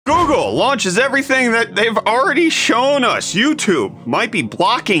Google launches everything that they've already shown us. YouTube might be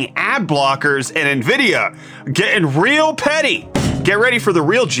blocking ad blockers, and Nvidia getting real petty. Get ready for the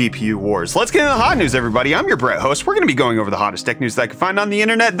real GPU wars. Let's get into the hot news, everybody. I'm your Brett host. We're going to be going over the hottest tech news that I can find on the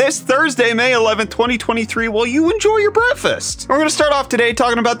internet this Thursday, May 11th, 2023, while you enjoy your breakfast. We're going to start off today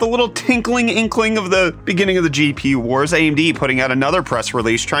talking about the little tinkling inkling of the beginning of the GPU wars. AMD putting out another press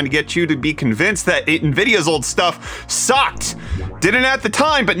release trying to get you to be convinced that Nvidia's old stuff sucked. Didn't at the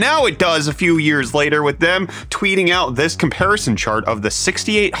time, but now it does a few years later, with them tweeting out this comparison chart of the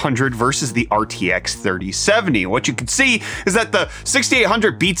 6800 versus the RTX 3070. What you can see is that the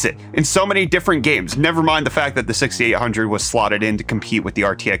 6800 beats it in so many different games. Never mind the fact that the 6800 was slotted in to compete with the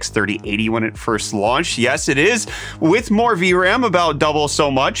RTX 3080 when it first launched. Yes, it is with more VRAM, about double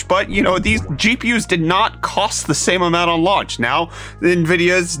so much, but you know, these GPUs did not cost the same amount on launch. Now,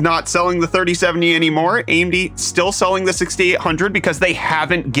 Nvidia's not selling the 3070 anymore. AMD still selling the 6800 because they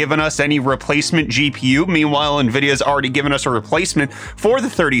haven't given us any replacement GPU. Meanwhile, Nvidia's already given us a replacement for the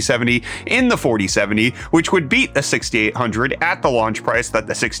 3070 in the 4070, which would beat the 6800 at the launch price that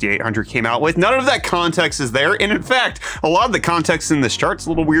the 6800 came out with. None of that context is there, and in fact, a lot of the context in this chart's a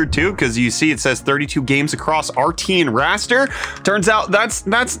little weird too, because you see it says 32 games across RT and raster. Turns out that's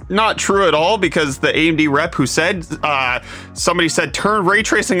not true at all, because the AMD rep who said, somebody said turn ray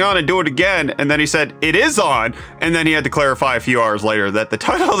tracing on and do it again, and then he said it is on, and then he had to clarify a few hours later that the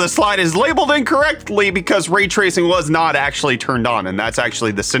title of the slide is labeled incorrectly because ray tracing was not actually turned on, and that's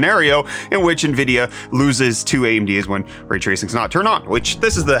actually the scenario in which Nvidia loses to AMD, is when ray tracing not turned on, which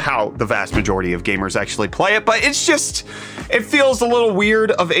this is how the vast majority of gamers actually play it. But it's just, it feels a little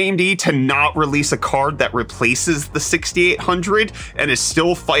weird of AMD to not release a card that replaces the 6800 and is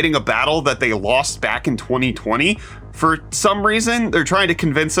still fighting a battle that they lost back in 2020. For some reason, they're trying to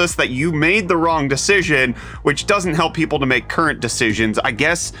convince us that you made the wrong decision, which doesn't help people to make current decisions. I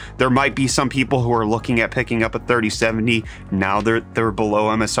guess there might be some people who are looking at picking up a 3070. Now they're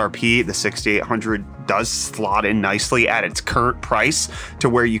below MSRP. The 6800 does slot in nicely at its current price to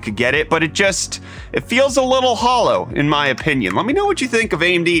where you could get it, but it feels a little hollow in my opinion. Let me know what you think of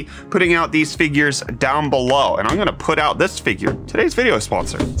AMD putting out these figures down below, and I'm gonna put out this figure. Today's video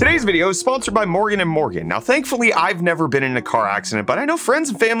sponsor. Today's video is sponsored by Morgan & Morgan. Now, thankfully, I've never been in a car accident, but I know friends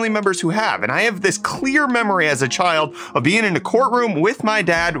and family members who have, and I have this clear memory as a child of being in a courtroom with my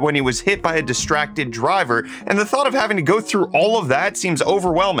dad when he was hit by a distracted driver, and the thought of having to go through all of that seems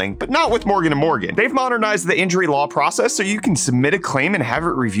overwhelming, but not with Morgan & Morgan. They've modernized the injury law process so you can submit a claim and have it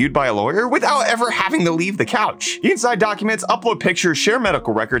reviewed by a lawyer without ever having to leave the couch. You can sign documents, upload pictures, share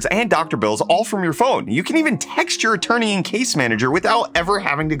medical records, and doctor bills all from your phone. You can even text your attorney and case manager without ever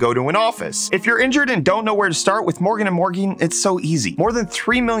having to go to an office. If you're injured and don't know where to start with Morgan & Morgan, it's so easy. More than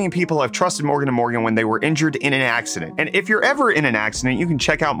 3 million people have trusted Morgan & Morgan when they were injured in an accident. And if you're ever in an accident, you can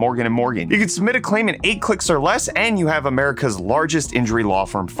check out Morgan & Morgan. You can submit a claim in 8 clicks or less, and you have America's largest injury law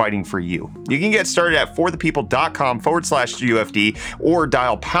firm fighting for you. You can get started at forthepeople.com/UFD or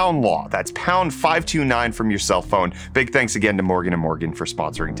dial #law. That's #529 from your cell phone. Big thanks again to Morgan & Morgan for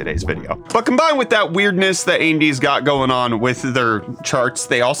sponsoring today's video. But combined with that weirdness that AMD's got going on with their charts,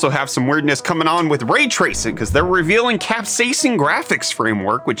 they also have some weirdness coming on with ray tracing, because they're revealing Capsaicin graphics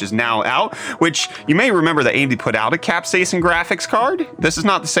framework, which is now out, which you may remember that AMD put out a Capsaicin graphics card. This is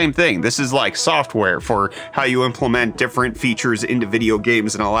not the same thing. This is like software for how you implement different features into video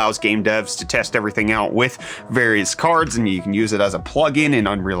games, and allows game devs to test everything out with various cards, and you can use it as a plugin in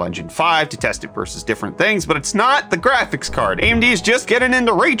Unreal Engine 5 to test it versus different things, but it's not the graphics card. AMD's just getting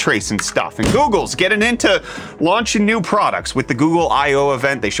into ray tracing stuff, and Google's getting into launching new products. With the Google I/O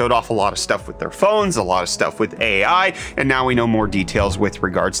event, they showed off a lot of stuff with their phones, a lot of stuff with AI, and now we know more details with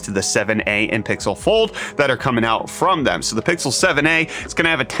regards to the 7a and Pixel Fold that are coming out from them. So the Pixel 7a is going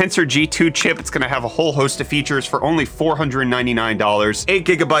to have a Tensor G2 chip. It's going to have a whole host of features for only $499, 8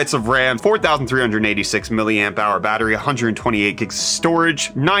 gigabytes of RAM, 4,386 milliamp hour battery, 128 gigs of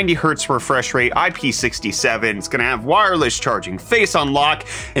storage, 90 hertz refresh rate, IP67. It's going to have wireless charging, face unlock,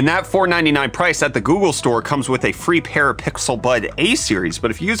 and that $499 price at the Google store comes with a free pair of Pixel Bud A series.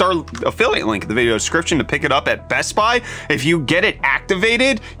 But if you use our affiliate link in the video description to pick it up at Best Buy, if you get it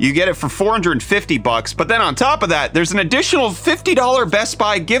activated, you get it for $450. But then on top of that, there's an additional $50 Best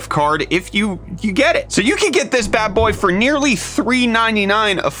Buy gift card if you get it. So you can get this bad boy for nearly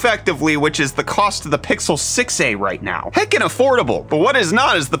 $399 effectively, which is the cost of the Pixel 6a right now. Heckin' affordable. But what is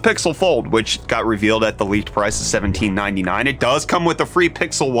not is the Pixel Fold, which got revealed at the leaked price of $17.99. It does come with a free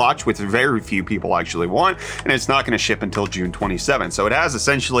Pixel Watch, which very few people actually want, and it's not going to ship until June 27th. So it has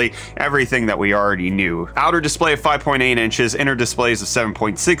essentially everything that we already knew. Outer display of 5.8 inches, inner displays of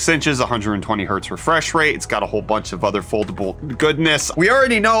 7.6 inches, 120 hertz refresh rate. It's got a whole bunch of other foldable goodness. We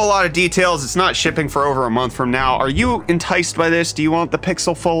already know a lot of details. It's not shipping for over a month from now. Are you enticed by this? Do you want the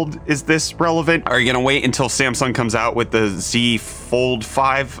Pixel Fold? Is this relevant? Are you going to wait until Samsung comes out with the Z Fold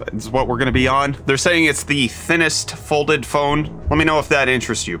 5 is what we're going to be on? They're saying it's the thinnest folded phone. Let me know if that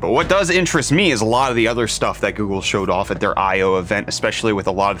interests you. But what does interest me is a lot of the other stuff that Google showed off at their I/O event, especially with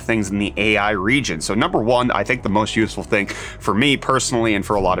a lot of things in the AI region. So number one, I think the most useful thing for me personally and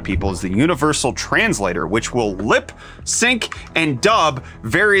for a lot of people is the universal translator, which will lip sync and dub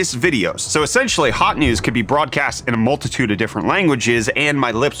various videos. So essentially hot news could be broadcast in a multitude of different languages and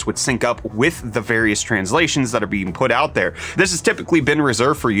my lips would sync up with the various translations that are being put out there. This has typically been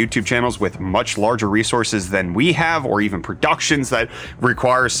reserved for YouTube channels with much larger resources than we have, or even productions that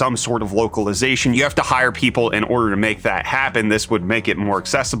require some sort of localization. You have to hire people in order to make that happen. This would make it more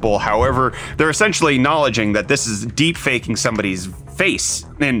accessible. However, they're essentially acknowledging that this is deep faking somebody's face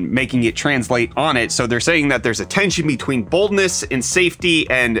and making it translate on it. So they're saying that there's a tension between boldness and safety,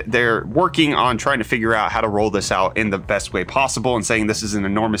 and they're working on trying to figure out how to roll this out in the best way possible, and saying this is an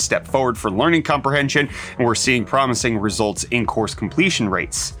enormous step forward for learning comprehension, and we're seeing promising results in course completion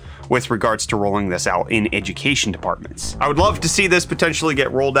rates with regards to rolling this out in education departments. I would love to see this potentially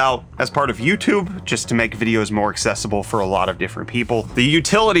get rolled out as part of YouTube, just to make videos more accessible for a lot of different people. The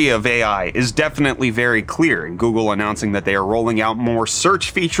utility of AI is definitely very clear, and Google announcing that they are rolling out more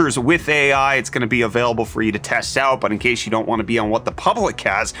search features with AI. It's going to be available for you to test out, but in case you don't want to be on what the public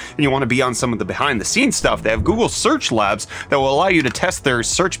has and you want to be on some of the behind the scenes stuff, they have Google Search Labs that will allow you to test their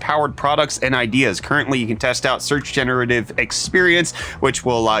search powered products and ideas. Currently, you can test out Search Generative Experience, which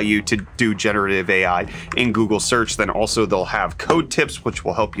will allow you to do generative AI in Google search. Then also they'll have code tips, which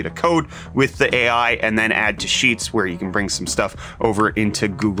will help you to code with the AI, and then add to Sheets, where you can bring some stuff over into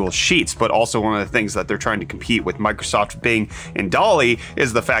Google Sheets. But also one of the things that they're trying to compete with Microsoft Bing and DALL-E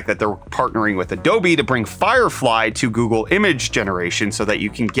is the fact that they're partnering with Adobe to bring Firefly to Google image generation so that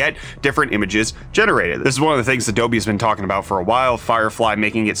you can get different images generated. This is one of the things Adobe has been talking about for a while, Firefly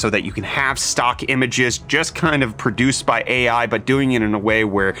making it so that you can have stock images just kind of produced by AI, but doing it in a way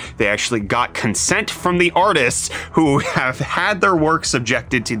where they actually got consent from the artists who have had their work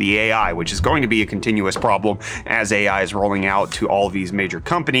subjected to the AI, which is going to be a continuous problem as AI is rolling out to all of these major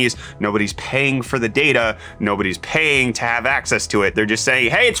companies. Nobody's paying for the data. Nobody's paying to have access to it. They're just saying,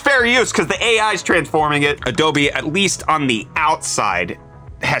 hey, it's fair use because the AI is transforming it. Adobe, at least on the outside,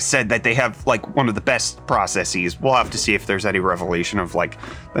 has said that they have like one of the best processes. We'll have to see if there's any revelation of like,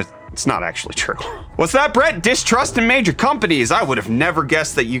 it's not actually true. What's that, Brett? Distrust in major companies. I would have never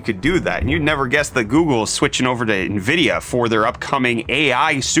guessed that you could do that. And you'd never guess that Google is switching over to Nvidia for their upcoming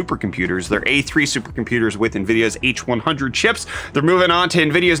AI supercomputers, their A3 supercomputers with Nvidia's H100 chips. They're moving on to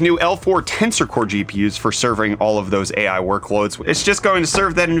Nvidia's new L4 Tensor Core GPUs for serving all of those AI workloads. It's just going to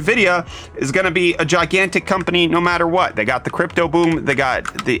serve that Nvidia is going to be a gigantic company no matter what. They got the crypto boom, they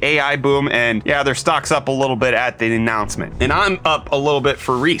got the AI boom, and yeah, their stock's up a little bit at the announcement. And I'm up a little bit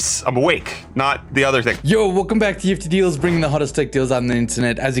for Reece. I'm awake, not the other thing. Yo, welcome back to UFD Deals, bringing the hottest tech deals on the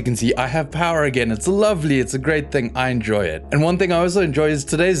internet. As you can see, I have power again. It's lovely. It's a great thing. I enjoy it. And one thing I also enjoy is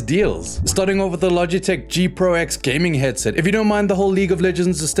today's deals. Starting off with the Logitech G Pro X gaming headset. If you don't mind the whole League of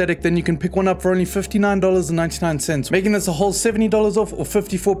Legends aesthetic, then you can pick one up for only $59.99, making this a whole $70 off, or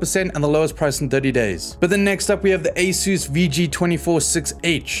 54%, and the lowest price in 30 days. But then next up, we have the ASUS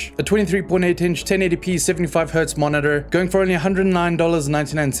VG246H, a 23.8-inch 1080p 75Hz monitor, going for only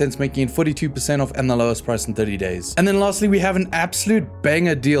 $109.99, making it 42% off and the lowest price in 30 days. And then lastly, we have an absolute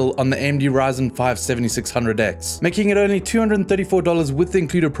banger deal on the AMD Ryzen 5 7600X, making it only $234 with the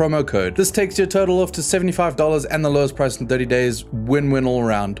included promo code. This takes your total off to $75 and the lowest price in 30 days. Win-win all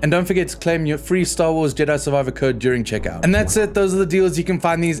around. And don't forget to claim your free Star Wars Jedi Survivor code during checkout. And that's it. Those are the deals. You can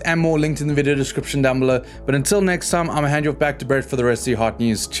find these and more linked in the video description down below. But until next time, I'm gonna hand you off back to Brett for the rest of your hot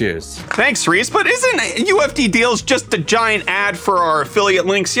news. Cheers. Thanks, Reece. But isn't UFD Deals just a giant ad for our affiliate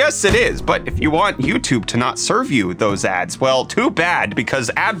links? Yes, it is. But if you want YouTube to not serve you those ads, well, too bad,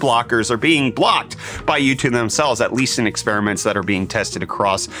 because ad blockers are being blocked by YouTube themselves, at least in experiments that are being tested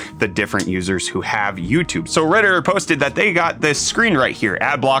across the different users who have YouTube. So Reddit posted that they got this screen right here.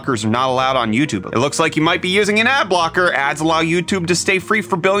 Ad blockers are not allowed on YouTube. It looks like you might be using an ad blocker. Ads allow YouTube to stay free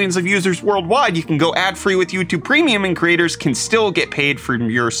for billions of users worldwide. You can go ad-free with YouTube Premium, and creators can still get paid for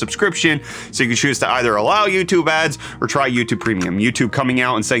your subscription. So you can choose to either allow YouTube ads or try YouTube Premium. YouTube coming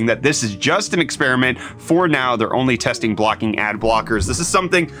out and saying that this is just an experiment. For now, they're only testing blocking ad blockers. This is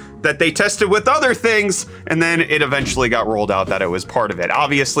something that they tested with other things, and then it eventually got rolled out that it was part of it.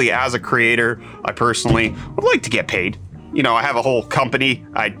 Obviously, as a creator, I personally would like to get paid. You know, I have a whole company,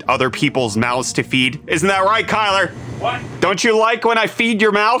 other people's mouths to feed. Isn't that right, Kyler? What? Don't you like when I feed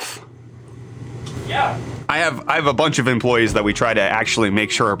your mouth? Yeah. I have a bunch of employees that we try to actually make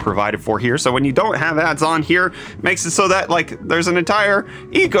sure are provided for here. So when you don't have ads on here, it makes it so that like there's an entire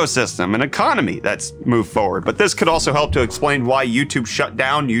ecosystem, an economy that's moved forward. But this could also help to explain why YouTube shut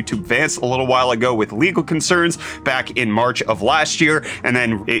down YouTube Vanced a little while ago with legal concerns back in March of last year. And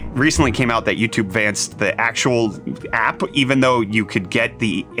then it recently came out that YouTube Vanced, the actual app, even though you could get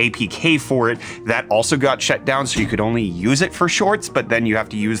the APK for it, that also got shut down. So you could only use it for shorts, but then you have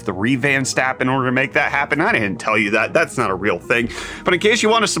to use the Revanced app in order to make that happen. I didn't tell you that. That's not a real thing. But in case you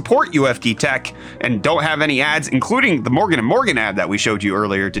want to support UFD Tech and don't have any ads, including the Morgan & Morgan ad that we showed you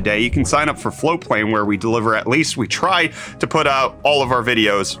earlier today, you can sign up for Flowplane, where we deliver, at least we try to put out all of our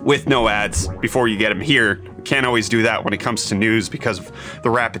videos with no ads before you get them here. Can't always do that when it comes to news because of the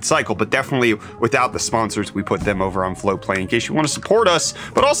rapid cycle, but definitely without the sponsors, we put them over on Flowplane in case you want to support us.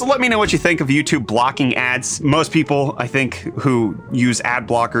 But also let me know what you think of YouTube blocking ads. Most people, I think, who use ad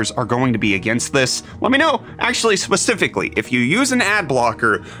blockers are going to be against this. Let me know, actually, specifically, if you use an ad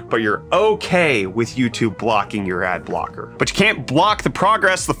blocker, but you're okay with YouTube blocking your ad blocker. But you can't block the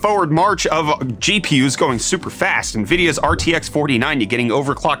progress, the forward march of GPUs going super fast. Nvidia's RTX 4090 getting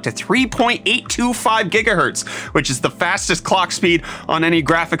overclocked to 3.825 gigahertz, which is the fastest clock speed on any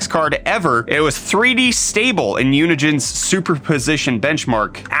graphics card ever. It was 3D stable in Unigen's superposition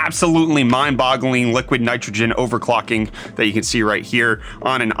benchmark. Absolutely mind-boggling liquid nitrogen overclocking that you can see right here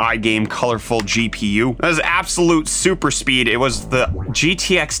on an iGame colorful GPU. That is absolute super speed. It was the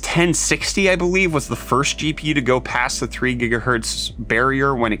GTX 1060, I believe, was the first GPU to go past the 3 gigahertz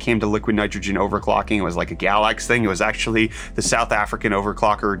barrier when it came to liquid nitrogen overclocking. It was like a Galax thing. It was actually the South African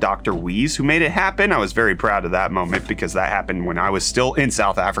overclocker, Dr. Weeze, who made it happen. I was very proud of that moment because that happened when I was still in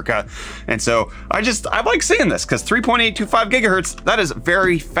South Africa. And so I like seeing this because 3.825 gigahertz, that is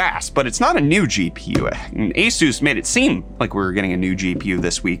very fast, but it's not a new GPU. And ASUS made it seem like we were getting a new GPU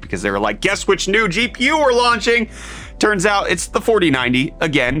this week because they were like, guess which new GPU we're launching? Turns out it's the 4090.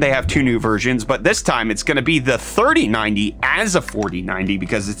 Again, they have two new versions, but this time it's going to be the 3090 as a 4090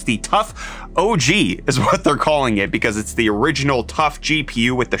 because it's the tough OG is what they're calling it, because it's the original tough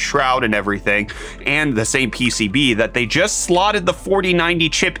GPU with the shroud and everything, and the same PCB that they just slotted the 4090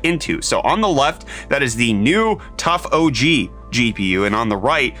 chip into. So on the left, that is the new tough OG GPU, and on the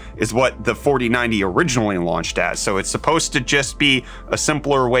right is what the 4090 originally launched as. So it's supposed to just be a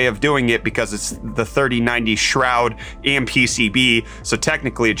simpler way of doing it because it's the 3090 shroud and PCB. So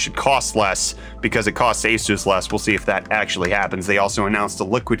technically it should cost less because it costs ASUS less. We'll see if that actually happens. They also announced a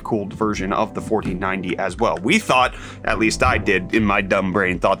liquid cooled version of the 4090 as well. We thought, at least I did in my dumb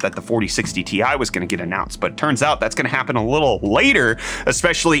brain, thought that the 4060 Ti was going to get announced, but it turns out that's going to happen a little later,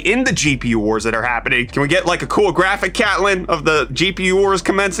 especially in the GPU wars that are happening. Can we get like a cool graphic, Catlin, of the GPU wars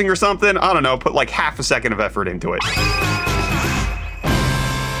commencing or something? I don't know, put like half a second of effort into it.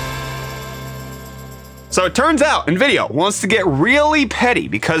 So it turns out Nvidia wants to get really petty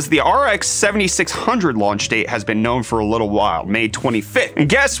because the RX 7600 launch date has been known for a little while, May 25th. And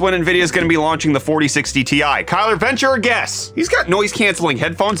guess when Nvidia is going to be launching the 4060 Ti? Kyler, venture a guess. He's got noise canceling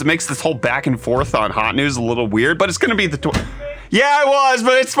headphones. It makes this whole back and forth on Hot News a little weird, but it's going to be the yeah, it was,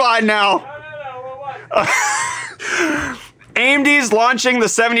 but it's fine now. AMD's launching the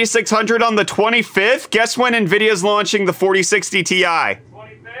 7600 on the 25th. Guess when Nvidia's launching the 4060 Ti? 25th?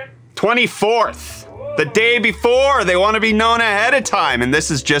 24th. The day before. They want to be known ahead of time, and this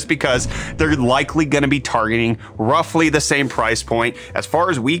is just because they're likely going to be targeting roughly the same price point. As far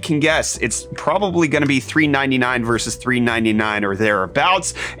as we can guess, it's probably going to be $399 versus $399 or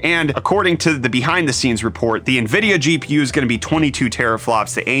thereabouts. And according to the behind the scenes report, the Nvidia GPU is going to be 22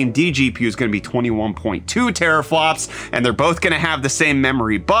 teraflops, the AMD GPU is going to be 21.2 teraflops, and they're both going to have the same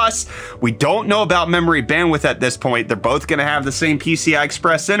memory bus. We don't know about memory bandwidth at this point. They're both going to have the same PCI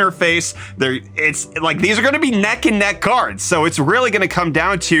Express interface. It's like these are going to be neck and neck cards. So it's really going to come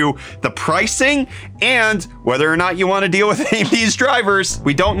down to the pricing and whether or not you want to deal with AMD's drivers.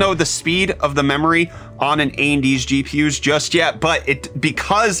 We don't know the speed of the memory on an AMD's GPUs just yet, but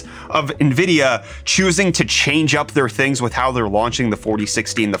because of Nvidia choosing to change up their things with how they're launching the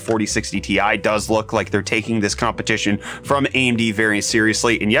 4060 and the 4060 Ti, does look like they're taking this competition from AMD very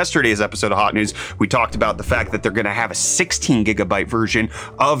seriously. In yesterday's episode of Hot News, we talked about the fact that they're going to have a 16 gigabyte version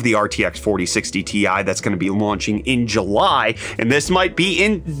of the RTX 4060 Ti that's going to be launching in July, and this might be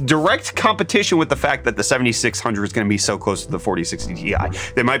in direct competition with the fact that the 7600 is going to be so close to the 4060 Ti.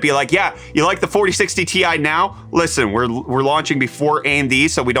 They might be like, yeah, you like the 4060 Ti now? Listen, we're launching before AMD,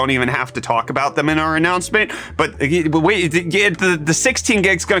 so we don't even have to talk about them in our announcement. But wait, the 16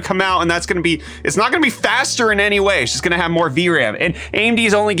 gig's going to come out, and it's not going to be faster in any way. It's just going to have more VRAM. And AMD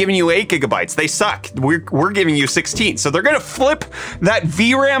is only giving you 8 gigabytes. They suck. We're giving you 16. So they're going to flip that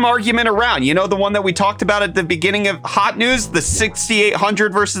VRAM argument around. You know, the one that we talked about at the beginning of Hot News, the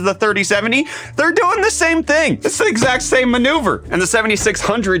 6800 versus the 3070? They're doing the same thing. It's the exact same maneuver. And the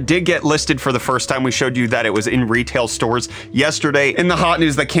 7600 did get listed for the first time. We showed you that it was in retail stores yesterday in the Hot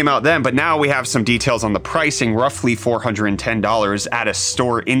News that came out then, but now we have some details on the pricing, roughly $410 at a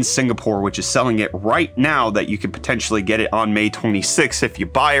store in Singapore, which is selling it right now, that you could potentially get it on May 26th if you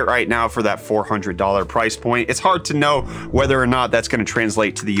buy it right now for that $400 price point. It's hard to know whether or not that's going to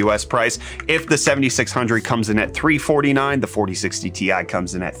translate to the US price. If the 7600 comes in at $349, the 4060 Ti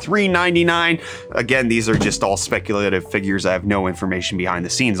comes in at $399. Again, these are just all speculative figures. I have no information behind the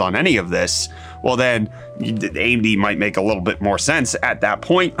scenes on any of this. Well, then AMD might make a little bit more sense at that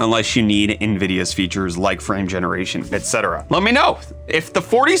point, unless you need Nvidia's features like frame generation, etc. Let me know if the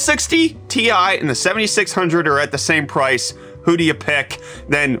 4060 Ti and the 7600 are at the same price. Who do you pick?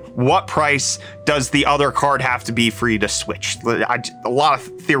 Then what price does the other card have to be for you to switch? A lot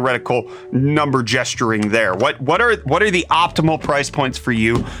of theoretical number gesturing there. What are the optimal price points for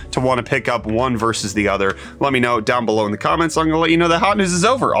you to want to pick up one versus the other? Let me know down below in the comments. I'm gonna let you know that Hot News is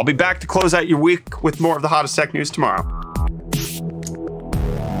over. I'll be back to close out your week with more of the hottest tech news tomorrow.